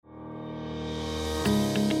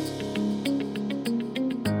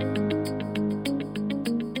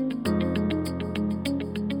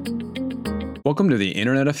Welcome to the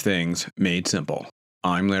Internet of Things Made Simple.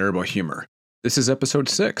 I'm Larry Bohumor. This is episode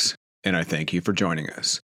 6, and I thank you for joining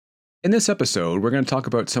us. In this episode, we're going to talk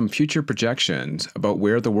about some future projections about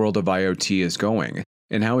where the world of IoT is going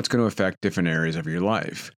and how it's going to affect different areas of your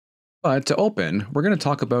life. But to open, we're going to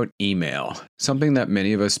talk about email, something that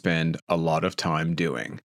many of us spend a lot of time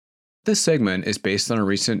doing. This segment is based on a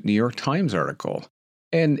recent New York Times article.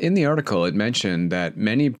 And in the article, it mentioned that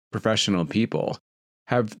many professional people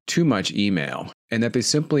have too much email and that they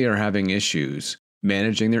simply are having issues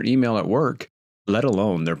managing their email at work, let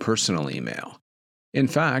alone their personal email. In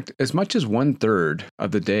fact, as much as 1/3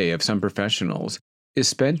 of the day of some professionals is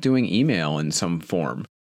spent doing email in some form,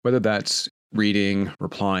 whether that's reading,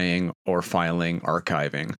 replying, or filing,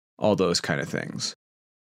 archiving, all those kind of things.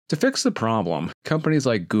 To fix the problem, companies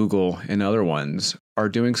like Google and other ones are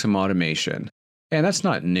doing some automation. And that's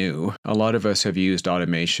not new. A lot of us have used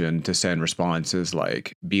automation to send responses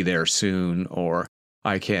like, be there soon, or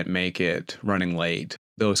I can't make it, running late,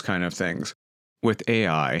 those kind of things. With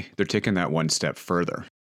AI, they're taking that one step further.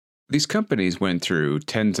 These companies went through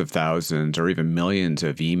tens of thousands or even millions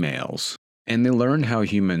of emails, and they learned how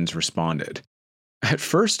humans responded. At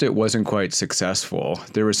first, it wasn't quite successful.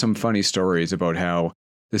 There were some funny stories about how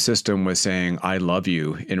the system was saying, I love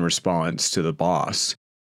you, in response to the boss,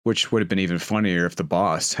 which would have been even funnier if the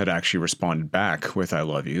boss had actually responded back with I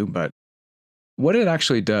love you. But what it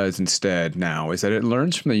actually does instead now is that it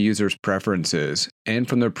learns from the user's preferences and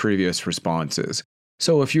from their previous responses.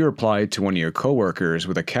 So if you replied to one of your coworkers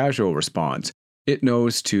with a casual response, it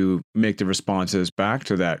knows to make the responses back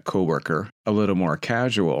to that coworker a little more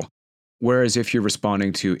casual. Whereas if you're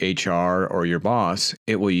responding to HR or your boss,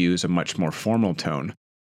 it will use a much more formal tone.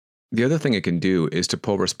 The other thing it can do is to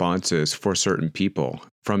pull responses for certain people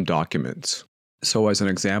from documents. So as an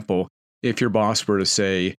example, if your boss were to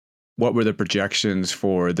say, what were the projections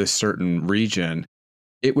for this certain region,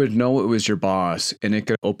 it would know it was your boss and it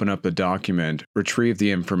could open up the document, retrieve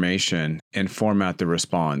the information, and format the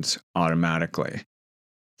response automatically.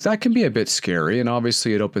 That can be a bit scary, and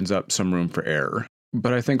obviously it opens up some room for error.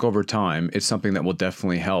 But I think over time, it's something that will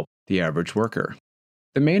definitely help the average worker.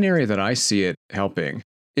 The main area that I see it helping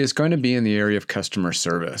is going to be in the area of customer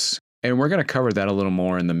service. And we're going to cover that a little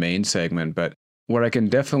more in the main segment, but what I can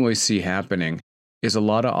definitely see happening is a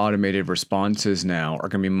lot of automated responses now are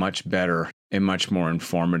going to be much better and much more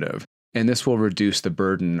informative. And this will reduce the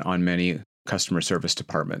burden on many customer service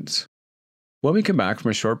departments. When we come back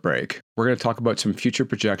from a short break, we're going to talk about some future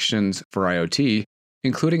projections for IoT,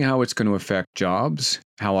 including how it's going to affect jobs,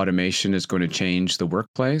 how automation is going to change the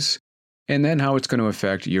workplace, and then how it's going to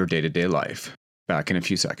affect your day-to-day life. Back in a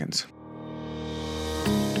few seconds.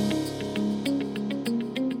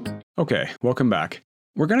 Okay, welcome back.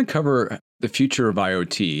 We're going to cover the future of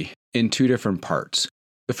IoT in two different parts.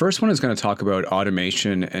 The first one is going to talk about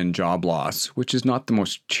automation and job loss, which is not the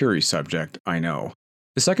most cheery subject, I know.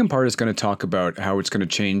 The second part is going to talk about how it's going to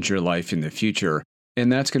change your life in the future,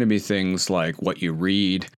 and that's going to be things like what you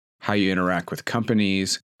read, how you interact with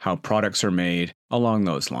companies, how products are made, along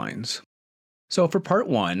those lines. So for part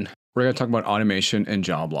one, we're going to talk about automation and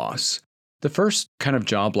job loss. The first kind of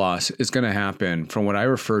job loss is going to happen from what I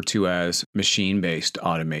refer to as machine-based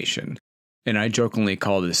automation. And I jokingly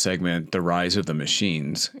call this segment the rise of the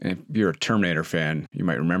machines. And if you're a Terminator fan, you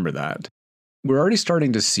might remember that. We're already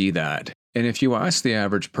starting to see that. And if you ask the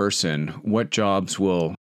average person what jobs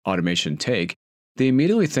will automation take, they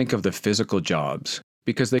immediately think of the physical jobs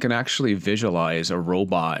because they can actually visualize a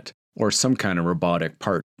robot or some kind of robotic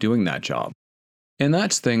part doing that job. And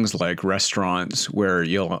that's things like restaurants where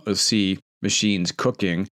you'll see machines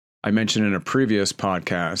cooking. I mentioned in a previous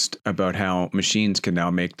podcast about how machines can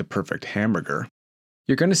now make the perfect hamburger.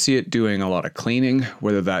 You're going to see it doing a lot of cleaning,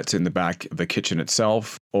 whether that's in the back of the kitchen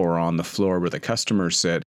itself or on the floor where the customers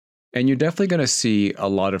sit. And you're definitely going to see a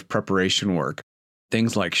lot of preparation work,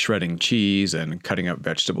 things like shredding cheese and cutting up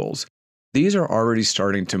vegetables. These are already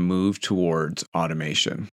starting to move towards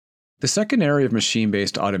automation. The second area of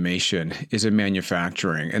machine-based automation is in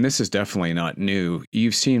manufacturing, and this is definitely not new.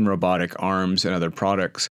 You've seen robotic arms and other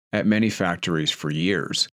products at many factories for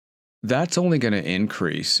years. That's only going to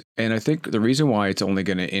increase, and I think the reason why it's only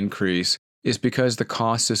going to increase is because the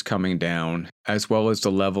cost is coming down, as well as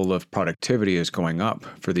the level of productivity is going up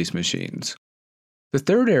for these machines. The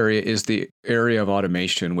third area is the area of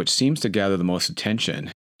automation, which seems to gather the most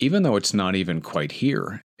attention, even though it's not even quite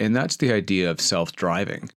here, and that's the idea of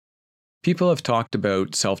self-driving. People have talked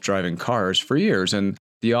about self-driving cars for years, and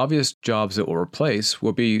the obvious jobs that will replace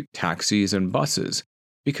will be taxis and buses,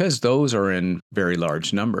 because those are in very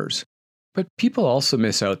large numbers. But people also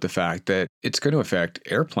miss out the fact that it's going to affect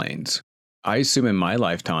airplanes. I assume in my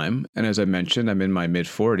lifetime, and as I mentioned, I'm in my mid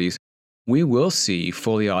 40s, we will see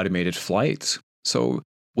fully automated flights. So,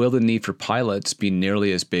 will the need for pilots be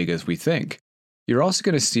nearly as big as we think? You're also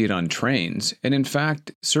going to see it on trains. And in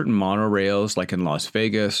fact, certain monorails, like in Las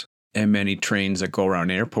Vegas, and many trains that go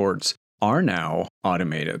around airports are now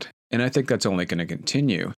automated. And I think that's only going to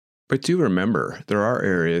continue. But do remember, there are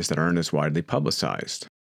areas that aren't as widely publicized.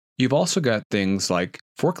 You've also got things like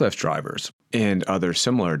forklift drivers and other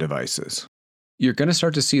similar devices. You're going to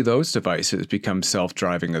start to see those devices become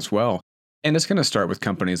self-driving as well. And it's going to start with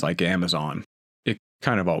companies like Amazon. It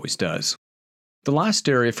kind of always does. The last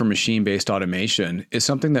area for machine-based automation is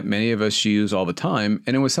something that many of us use all the time,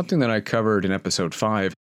 and it was something that I covered in episode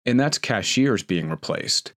 5, and that's cashiers being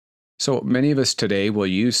replaced. So many of us today will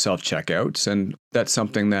use self-checkouts, and that's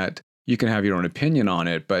something that you can have your own opinion on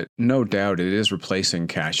it, but no doubt it is replacing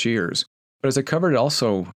cashiers. But as I covered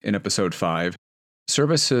also in episode 5,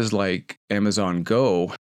 services like Amazon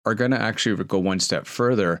Go are going to actually go one step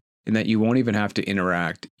further in that you won't even have to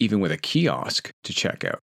interact even with a kiosk to check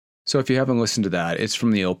out. So if you haven't listened to that, it's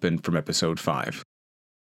from the open from episode 5.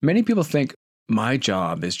 Many people think my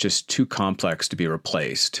job is just too complex to be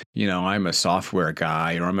replaced. I'm a software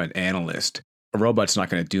guy or I'm an analyst. A robot's not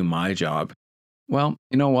going to do my job. Well,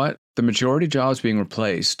 you know what? The majority of jobs being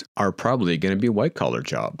replaced are probably going to be white-collar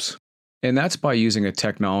jobs. And that's by using a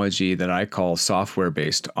technology that I call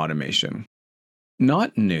software-based automation.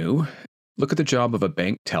 Not new. Look at the job of a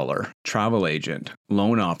bank teller, travel agent,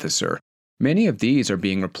 loan officer. Many of these are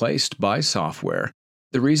being replaced by software.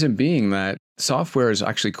 The reason being that software is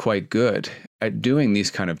actually quite good at doing these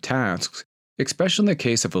kind of tasks, especially in the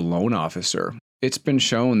case of a loan officer. It's been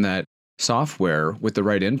shown that software with the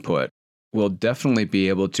right input will definitely be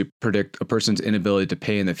able to predict a person's inability to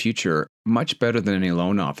pay in the future much better than any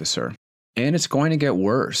loan officer. And it's going to get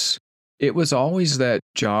worse. It was always that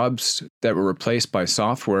jobs that were replaced by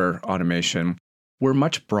software automation were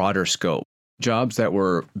much broader scope. Jobs that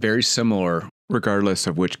were very similar regardless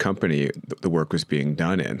of which company the work was being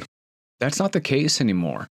done in. That's not the case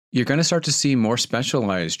anymore. You're going to start to see more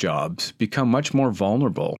specialized jobs become much more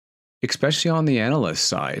vulnerable, especially on the analyst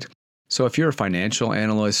side. So if you're a financial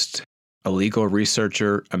analyst, a legal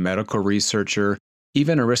researcher, a medical researcher,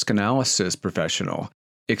 even a risk analysis professional,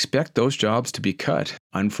 expect those jobs to be cut,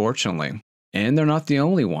 unfortunately. And they're not the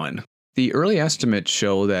only one. The early estimates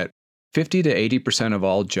show that 50 to 80% of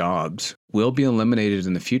all jobs will be eliminated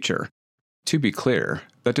in the future. To be clear,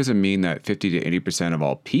 that doesn't mean that 50 to 80% of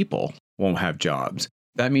all people won't have jobs.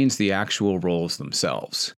 That means the actual roles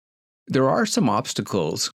themselves. There are some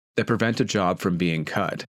obstacles that prevent a job from being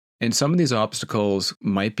cut, and some of these obstacles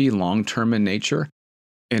might be long-term in nature,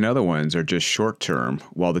 and other ones are just short-term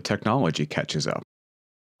while the technology catches up.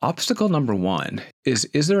 Obstacle number 1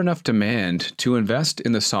 is there enough demand to invest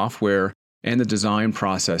in the software and the design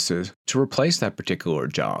processes to replace that particular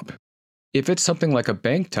job? If it's something like a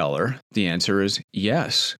bank teller, the answer is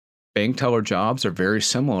yes. Bank teller jobs are very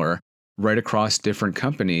similar right across different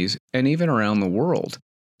companies and even around the world.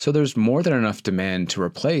 So there's more than enough demand to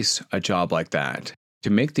replace a job like that, to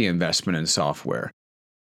make the investment in software.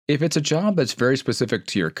 If it's a job that's very specific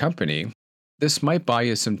to your company, this might buy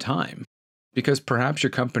you some time, because perhaps your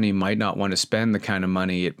company might not want to spend the kind of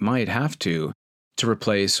money it might have to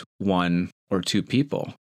replace 1 or 2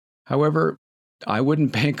 people. However, I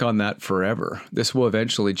wouldn't bank on that forever. This will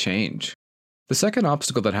eventually change. The second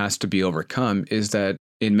obstacle that has to be overcome is that,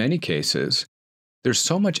 in many cases, there's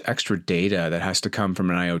so much extra data that has to come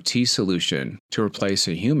from an IoT solution to replace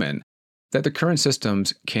a human that the current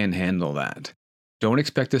systems can't handle that. Don't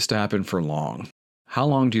expect this to happen for long. How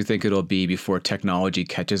long do you think it'll be before technology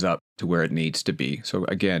catches up to where it needs to be? So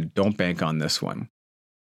again, don't bank on this one.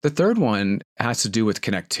 The third one has to do with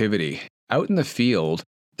connectivity. Out in the field,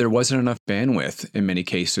 there wasn't enough bandwidth in many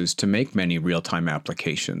cases to make many real-time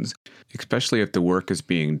applications, especially if the work is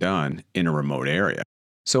being done in a remote area.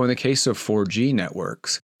 So in the case of 4G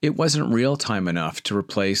networks, it wasn't real-time enough to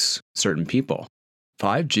replace certain people.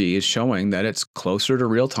 5G is showing that it's closer to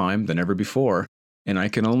real-time than ever before, and I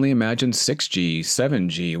can only imagine 6G,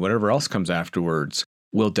 7G, whatever else comes afterwards,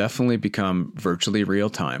 will definitely become virtually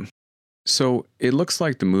real-time. So it looks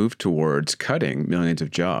like the move towards cutting millions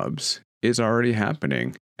of jobs is already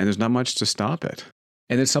happening, and there's not much to stop it.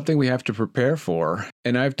 And it's something we have to prepare for.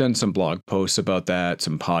 And I've done some blog posts about that,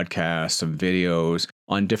 some podcasts, some videos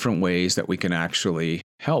on different ways that we can actually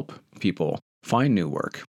help people find new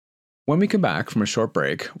work. When we come back from a short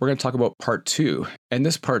break, we're going to talk about part 2. And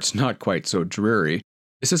this part's not quite so dreary.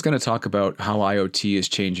 This is going to talk about how IoT is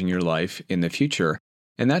changing your life in the future.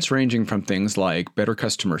 And that's ranging from things like better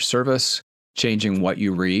customer service, changing what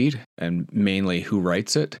you read, and mainly who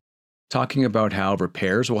writes it, talking about how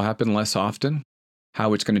repairs will happen less often,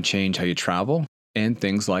 how it's going to change how you travel, and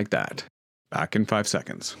things like that. Back in 5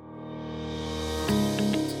 seconds.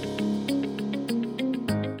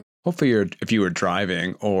 Hopefully, if you were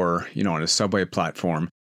driving or, on a subway platform,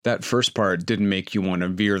 that first part didn't make you want to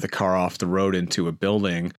veer the car off the road into a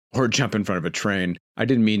building or jump in front of a train. I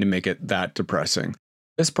didn't mean to make it that depressing.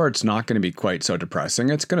 This part's not going to be quite so depressing.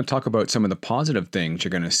 It's going to talk about some of the positive things you're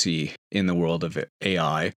going to see in the world of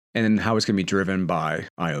AI and how it's going to be driven by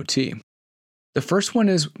IoT. The first one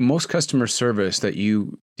is most customer service that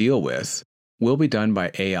you deal with will be done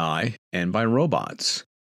by AI and by robots.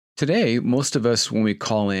 Today, most of us, when we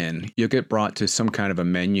call in, you'll get brought to some kind of a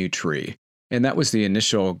menu tree. And that was the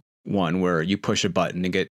initial one where you push a button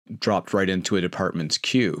and get dropped right into a department's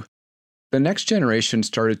queue. The next generation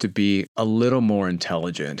started to be a little more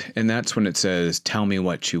intelligent, and that's when it says, tell me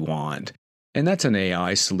what you want. And that's an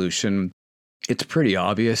AI solution. It's pretty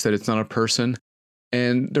obvious that it's not a person,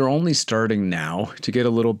 and they're only starting now to get a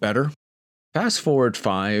little better. Fast forward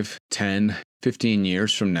 5, 10, 15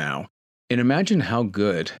 years from now, and imagine how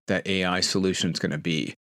good that AI solution is going to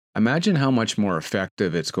be. Imagine how much more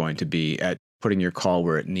effective it's going to be at putting your call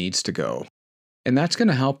where it needs to go. And that's going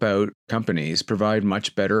to help out companies provide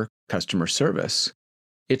much better customer service.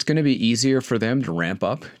 It's going to be easier for them to ramp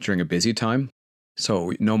up during a busy time.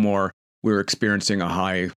 So no more, we're experiencing a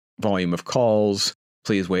high volume of calls,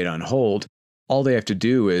 please wait on hold. All they have to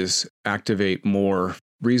do is activate more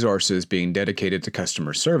resources being dedicated to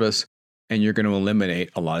customer service, and you're going to eliminate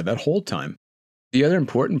a lot of that hold time. The other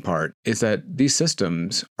important part is that these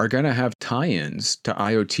systems are going to have tie-ins to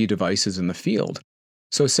IoT devices in the field.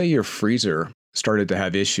 So say your freezer started to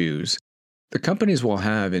have issues, the companies will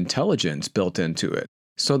have intelligence built into it.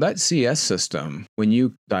 So that CS system, when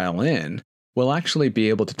you dial in, will actually be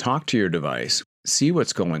able to talk to your device, see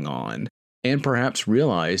what's going on, and perhaps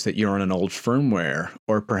realize that you're on an old firmware,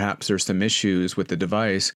 or perhaps there's some issues with the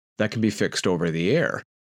device that can be fixed over the air.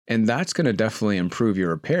 And that's going to definitely improve your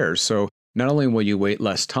repairs. So not only will you wait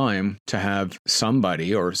less time to have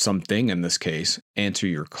somebody, or something in this case, answer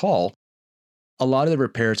your call, a lot of the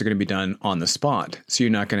repairs are going to be done on the spot, so you're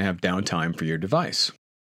not going to have downtime for your device.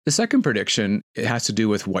 The second prediction, it has to do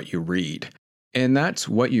with what you read. And that's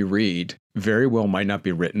what you read very well might not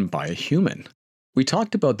be written by a human. We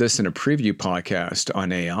talked about this in a preview podcast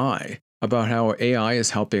on AI, about how AI is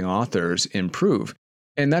helping authors improve.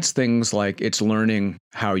 And that's things like it's learning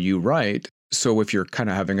how you write. So if you're kind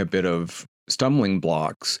of having a bit of stumbling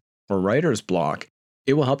blocks or writer's block,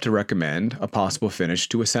 it will help to recommend a possible finish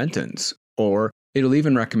to a sentence. Or it'll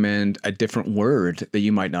even recommend a different word that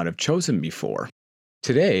you might not have chosen before.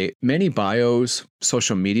 Today, many bios,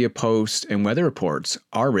 social media posts, and weather reports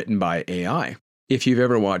are written by AI. If you've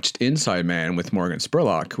ever watched Inside Man with Morgan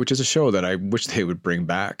Spurlock, which is a show that I wish they would bring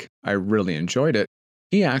back, I really enjoyed it,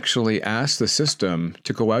 he actually asked the system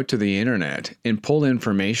to go out to the internet and pull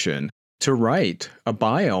information to write a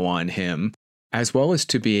bio on him, as well as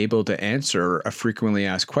to be able to answer a frequently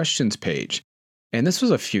asked questions page. And this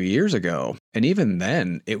was a few years ago, and even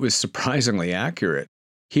then, it was surprisingly accurate.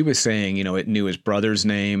 He was saying, it knew his brother's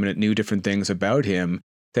name and it knew different things about him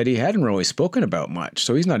that he hadn't really spoken about much,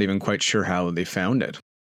 so he's not even quite sure how they found it.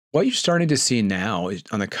 What you're starting to see now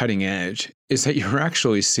on the cutting edge is that you're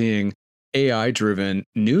actually seeing AI-driven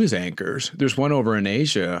news anchors. There's one over in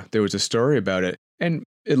Asia, there was a story about it, and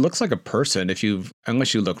it looks like a person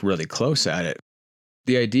unless you look really close at it.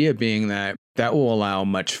 The idea being that will allow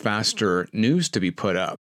much faster news to be put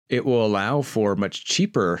up. It will allow for much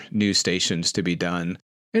cheaper news stations to be done.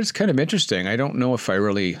 It's kind of interesting. I don't know if I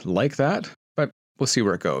really like that, but we'll see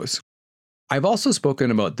where it goes. I've also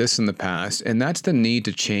spoken about this in the past, and that's the need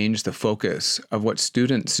to change the focus of what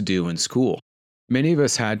students do in school. Many of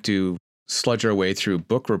us had to sludge our way through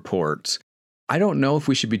book reports. I don't know if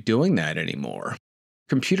we should be doing that anymore.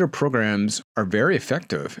 Computer programs are very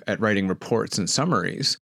effective at writing reports and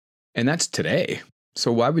summaries, and that's today.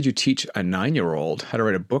 So why would you teach a 9-year-old how to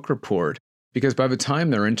write a book report? Because by the time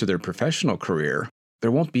they're into their professional career,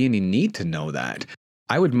 there won't be any need to know that.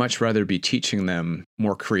 I would much rather be teaching them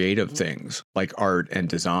more creative things like art and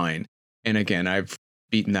design. And again, I've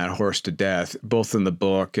beaten that horse to death, both in the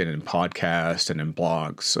book and in podcasts and in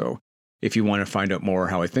blogs. So if you want to find out more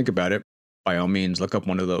how I think about it, by all means, look up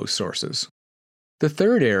one of those sources. The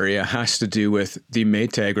third area has to do with the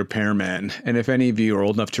Maytag repairman. And if any of you are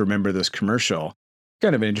old enough to remember this commercial,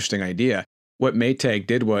 kind of an interesting idea. What Maytag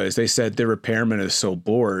did was they said their repairman is so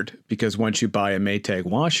bored because once you buy a Maytag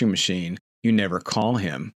washing machine, you never call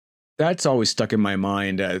him. That's always stuck in my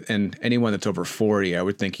mind, and anyone that's over 40, I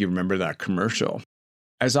would think you remember that commercial.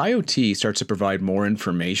 As IoT starts to provide more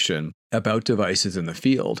information about devices in the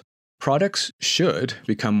field, products should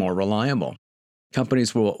become more reliable.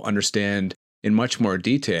 Companies will understand in much more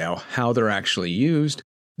detail how they're actually used.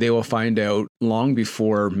 They will find out long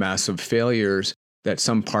before massive failures that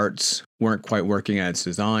some parts weren't quite working as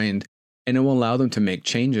designed, and it will allow them to make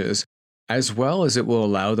changes, as well as it will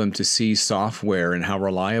allow them to see software and how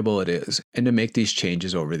reliable it is, and to make these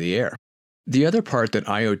changes over the air. The other part that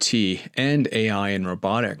IoT and AI and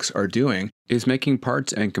robotics are doing is making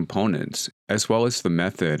parts and components, as well as the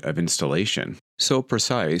method of installation, so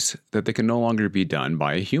precise that they can no longer be done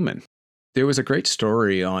by a human. There was a great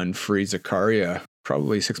story on Fareed Zakaria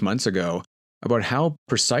probably 6 months ago about how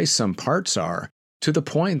precise some parts are, to the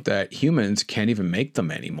point that humans can't even make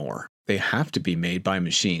them anymore. They have to be made by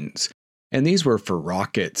machines. And these were for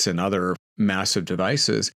rockets and other massive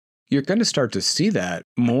devices. You're going to start to see that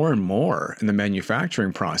more and more in the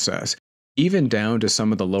manufacturing process, even down to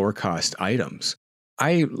some of the lower cost items.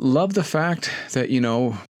 I love the fact that,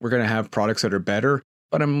 we're going to have products that are better,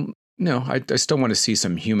 but I still want to see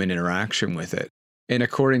some human interaction with it. And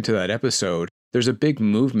according to that episode, there's a big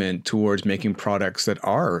movement towards making products that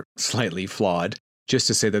are slightly flawed, just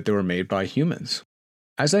to say that they were made by humans.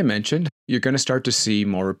 As I mentioned, you're going to start to see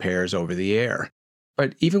more repairs over the air.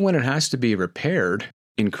 But even when it has to be repaired,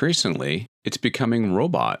 increasingly, it's becoming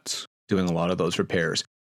robots doing a lot of those repairs.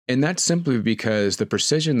 And that's simply because the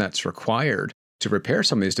precision that's required to repair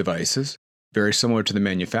some of these devices, very similar to the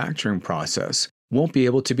manufacturing process, won't be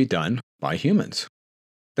able to be done by humans.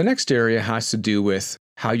 The next area has to do with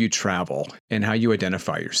how you travel and how you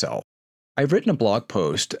identify yourself. I've written a blog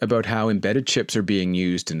post about how embedded chips are being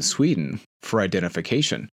used in Sweden for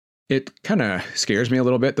identification. It kind of scares me a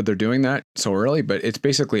little bit that they're doing that so early, but it's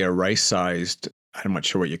basically a rice-sized, I'm not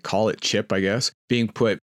sure what you call it, chip, I guess, being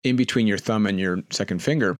put in between your thumb and your second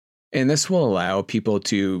finger. And this will allow people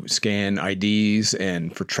to scan IDs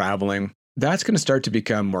and for traveling. That's going to start to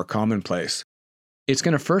become more commonplace. It's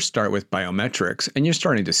going to first start with biometrics, and you're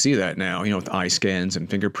starting to see that now, with eye scans and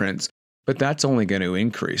fingerprints, but that's only going to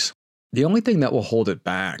increase. The only thing that will hold it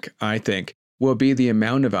back, I think, will be the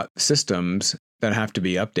amount of systems that have to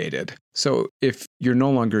be updated. So if you're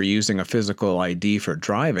no longer using a physical ID for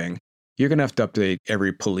driving, you're going to have to update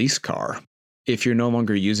every police car. If you're no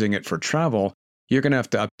longer using it for travel, you're going to have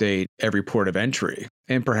to update every port of entry,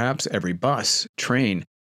 and perhaps every bus, train.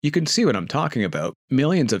 You can see what I'm talking about.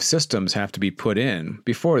 Millions of systems have to be put in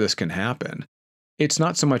before this can happen. It's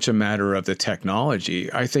not so much a matter of the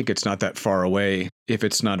technology. I think it's not that far away if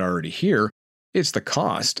it's not already here. It's the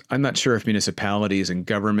cost. I'm not sure if municipalities and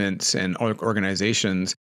governments and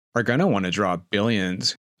organizations are going to want to draw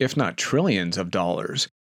billions, if not trillions of dollars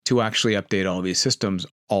to actually update all these systems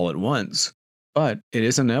all at once. But it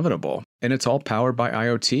is inevitable, and it's all powered by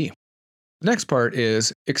IoT. The next part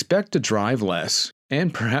is expect to drive less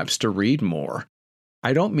and perhaps to read more.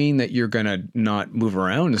 I don't mean that you're going to not move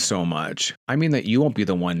around so much. I mean that you won't be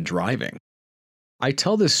the one driving. I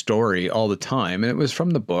tell this story all the time, and it was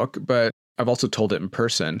from the book, but I've also told it in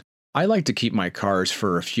person. I like to keep my cars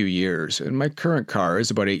for a few years, and my current car is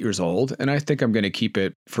about 8 years old, and I think I'm going to keep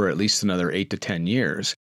it for at least another 8 to 10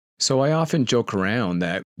 years. So I often joke around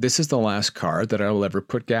that this is the last car that I will ever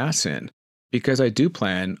put gas in, because I do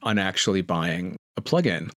plan on actually buying a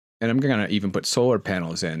plug-in, and I'm going to even put solar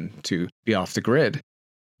panels in to be off the grid.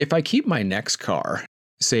 If I keep my next car,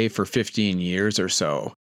 say for 15 years or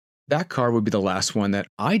so, that car would be the last one that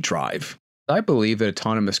I drive. I believe that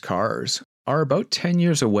autonomous cars are about 10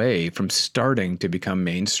 years away from starting to become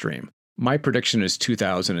mainstream. My prediction is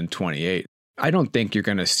 2028. I don't think you're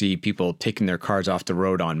going to see people taking their cars off the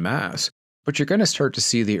road en masse, but you're going to start to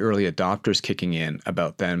see the early adopters kicking in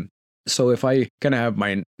about then. So if I kind of have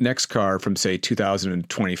my next car from, say,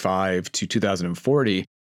 2025 to 2040,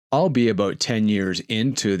 I'll be about 10 years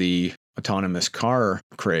into the autonomous car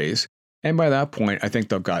craze. And by that point, I think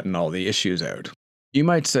they've gotten all the issues out. You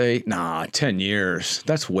might say, 10 years,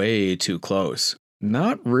 that's way too close.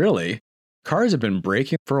 Not really. Cars have been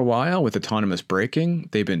braking for a while with autonomous braking.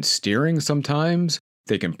 They've been steering sometimes.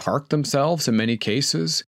 They can park themselves in many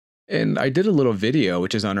cases. And I did a little video,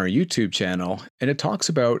 which is on our YouTube channel, and it talks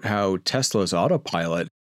about how Tesla's autopilot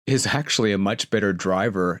is actually a much better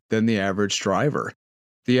driver than the average driver.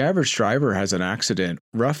 The average driver has an accident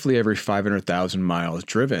roughly every 500,000 miles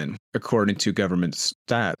driven, according to government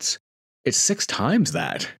stats. It's 6 times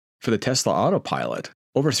that for the Tesla autopilot,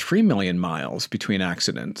 over 3 million miles between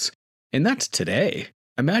accidents. And that's today.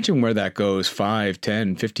 Imagine where that goes 5,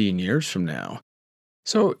 10, 15 years from now.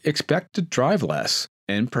 So expect to drive less,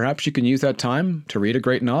 and perhaps you can use that time to read a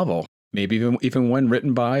great novel, maybe even one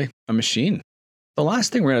written by a machine. The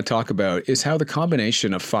last thing we're going to talk about is how the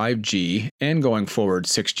combination of 5G and going forward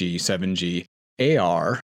 6G, 7G,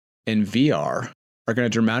 AR, and VR are going to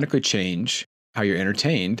dramatically change how you're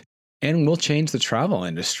entertained and will change the travel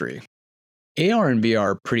industry. AR and VR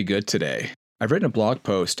are pretty good today. I've written a blog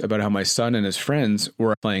post about how my son and his friends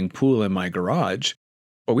were playing pool in my garage,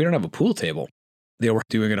 but we don't have a pool table. They were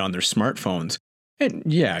doing it on their smartphones. And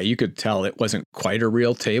yeah, you could tell it wasn't quite a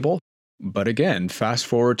real table. But again, fast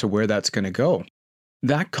forward to where that's going to go.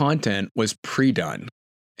 That content was pre-done.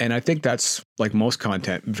 And I think that's like most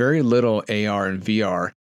content. Very little AR and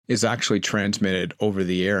VR is actually transmitted over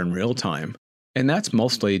the air in real time. And that's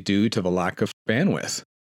mostly due to the lack of bandwidth.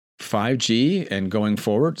 5G and going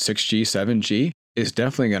forward, 6G, 7G is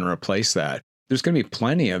definitely going to replace that. There's going to be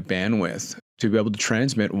plenty of bandwidth to be able to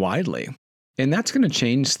transmit widely. And that's going to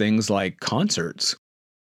change things like concerts.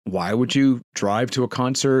 Why would you drive to a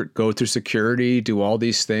concert, go through security, do all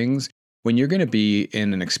these things when you're going to be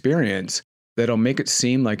in an experience that'll make it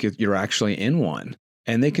seem like you're actually in one?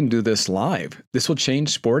 And they can do this live. This will change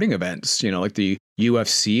sporting events, like the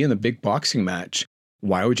UFC and the big boxing match.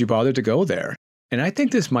 Why would you bother to go there? And I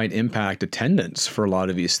think this might impact attendance for a lot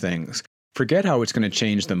of these things. Forget how it's going to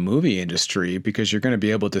change the movie industry because you're going to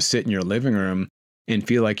be able to sit in your living room and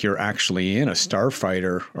feel like you're actually in a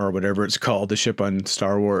starfighter or whatever it's called, the ship on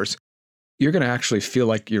Star Wars. You're going to actually feel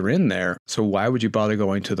like you're in there. So why would you bother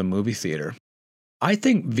going to the movie theater? I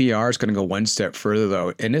think VR is going to go one step further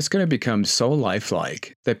though, and it's going to become so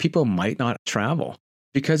lifelike that people might not travel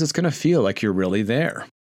because it's going to feel like you're really there.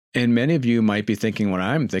 And many of you might be thinking what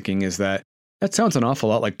I'm thinking is that sounds an awful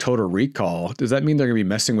lot like Total Recall. Does that mean they're going to be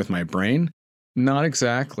messing with my brain? Not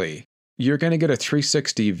exactly. You're going to get a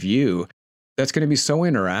 360 view that's going to be so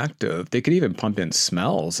interactive. They could even pump in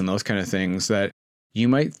smells and those kind of things that you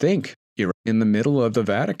might think you're in the middle of the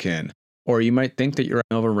Vatican, or you might think that you're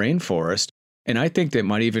in a rainforest. And I think that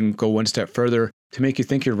might even go one step further to make you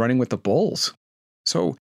think you're running with the bulls.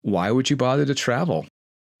 So why would you bother to travel?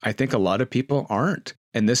 I think a lot of people aren't,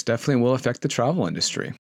 and this definitely will affect the travel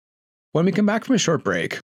industry. When we come back from a short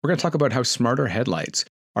break, we're going to talk about how smarter headlights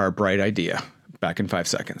are a bright idea. Back in 5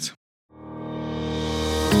 seconds.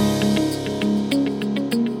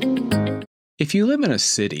 If you live in a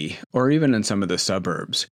city or even in some of the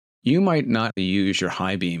suburbs, you might not use your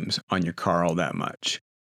high beams on your car all that much.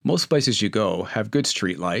 Most places you go have good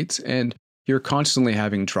street lights, and you're constantly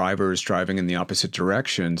having drivers driving in the opposite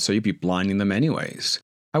direction, so you'd be blinding them anyways.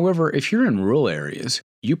 However, if you're in rural areas,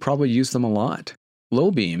 you probably use them a lot. Low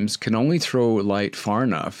beams can only throw light far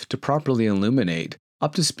enough to properly illuminate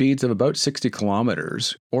up to speeds of about 60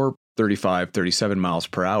 kilometers or 35-37 miles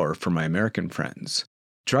per hour for my American friends.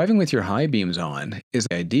 Driving with your high beams on is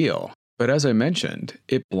ideal, but as I mentioned,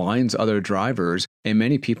 it blinds other drivers and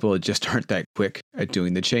many people just aren't that quick at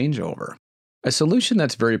doing the changeover. A solution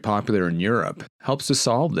that's very popular in Europe helps to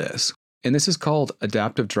solve this, and this is called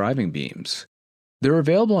adaptive driving beams. They're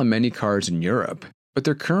available on many cars in Europe, but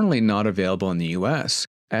they're currently not available in the US,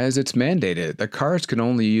 as it's mandated that cars can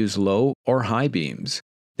only use low or high beams.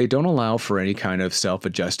 They don't allow for any kind of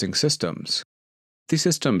self-adjusting systems. These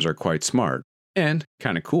systems are quite smart and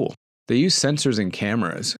kind of cool. They use sensors and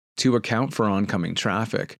cameras to account for oncoming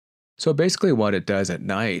traffic. So basically what it does at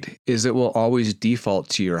night is it will always default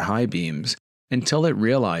to your high beams until it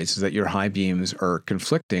realizes that your high beams are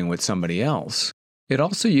conflicting with somebody else. It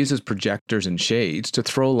also uses projectors and shades to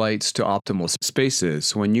throw lights to optimal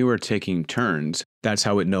spaces when you are taking turns. That's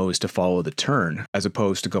how it knows to follow the turn as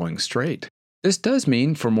opposed to going straight. This does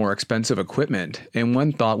mean for more expensive equipment, and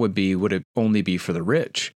one thought would it only be for the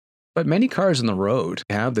rich? But many cars on the road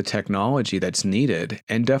have the technology that's needed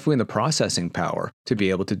and definitely the processing power to be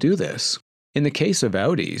able to do this. In the case of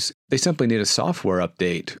Audis, they simply need a software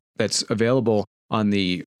update that's available on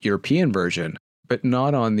the European version, but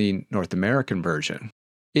not on the North American version.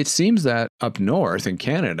 It seems that up north in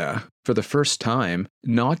Canada, for the first time,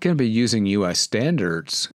 not going to be using US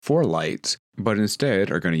standards for lights, but instead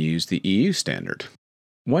are going to use the EU standard.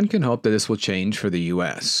 One can hope that this will change for the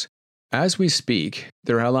US. As we speak,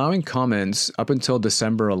 they're allowing comments up until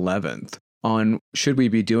December 11th on should we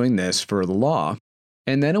be doing this for the law,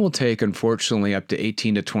 and then it will take, unfortunately, up to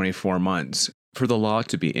 18 to 24 months for the law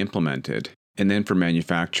to be implemented, and then for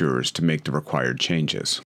manufacturers to make the required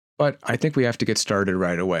changes. But I think we have to get started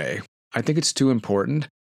right away. I think it's too important,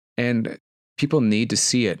 and people need to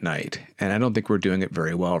see at night, and I don't think we're doing it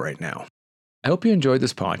very well right now. I hope you enjoyed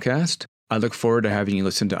this podcast. I look forward to having you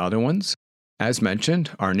listen to other ones. As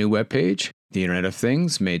mentioned, our new webpage, the Internet of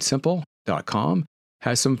Things Made Simple.com,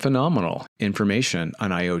 has some phenomenal information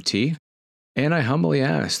on IoT, and I humbly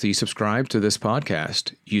ask that you subscribe to this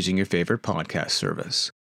podcast using your favorite podcast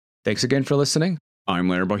service. Thanks again for listening. I'm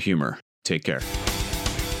Larry Bohumer. Take care.